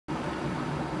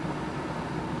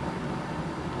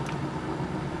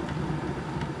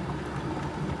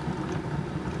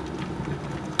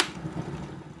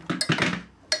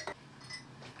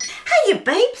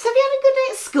babes, have you had a good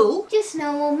day at school? Just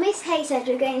normal. Miss Hay said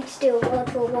we're going to do a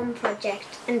World War One project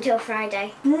until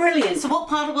Friday. Brilliant. So what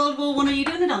part of World War One are you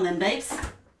doing it on then, babes?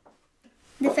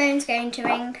 The phone's going to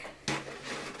ring.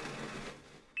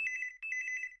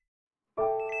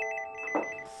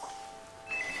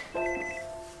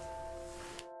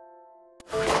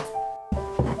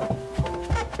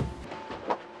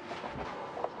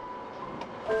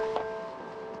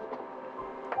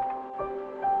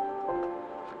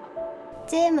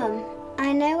 Dear Mum,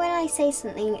 I know when I say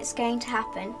something it's going to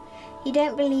happen. You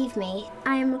don't believe me.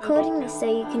 I am recording this so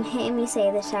you can hear me say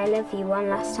that I love you one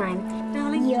last time.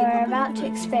 Darling, You are about to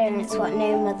experience what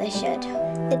no mother should.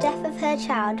 The death of her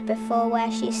child before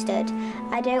where she stood.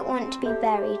 I don't want to be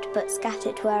buried but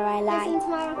scattered where I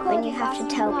lie. When you have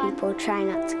to tell people, try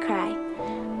not to cry.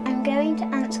 I'm going to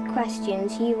answer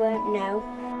questions you won't know,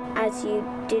 as you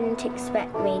didn't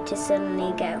expect me to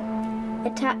suddenly go.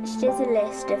 Attached is a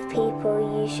list of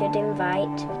people you should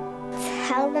invite.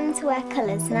 Tell them to wear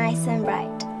colours nice and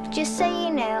bright. Just so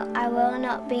you know, I will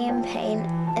not be in pain,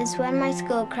 as when my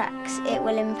skull cracks, it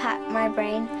will impact my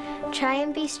brain. Try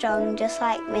and be strong, just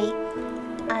like me,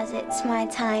 as it's my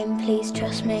time, please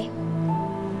trust me.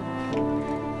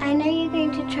 I know you're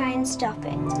going to try and stop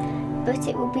it, but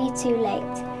it will be too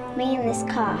late. Me and this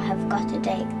car have got a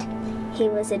date. He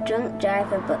was a drunk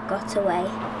driver but got away.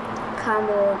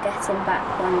 Karma will get him back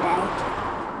one day.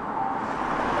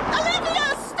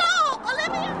 Olivia, stop!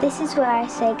 Olivia! This is where I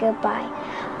say goodbye,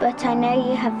 but I know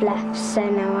you have left, so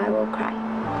now I will cry.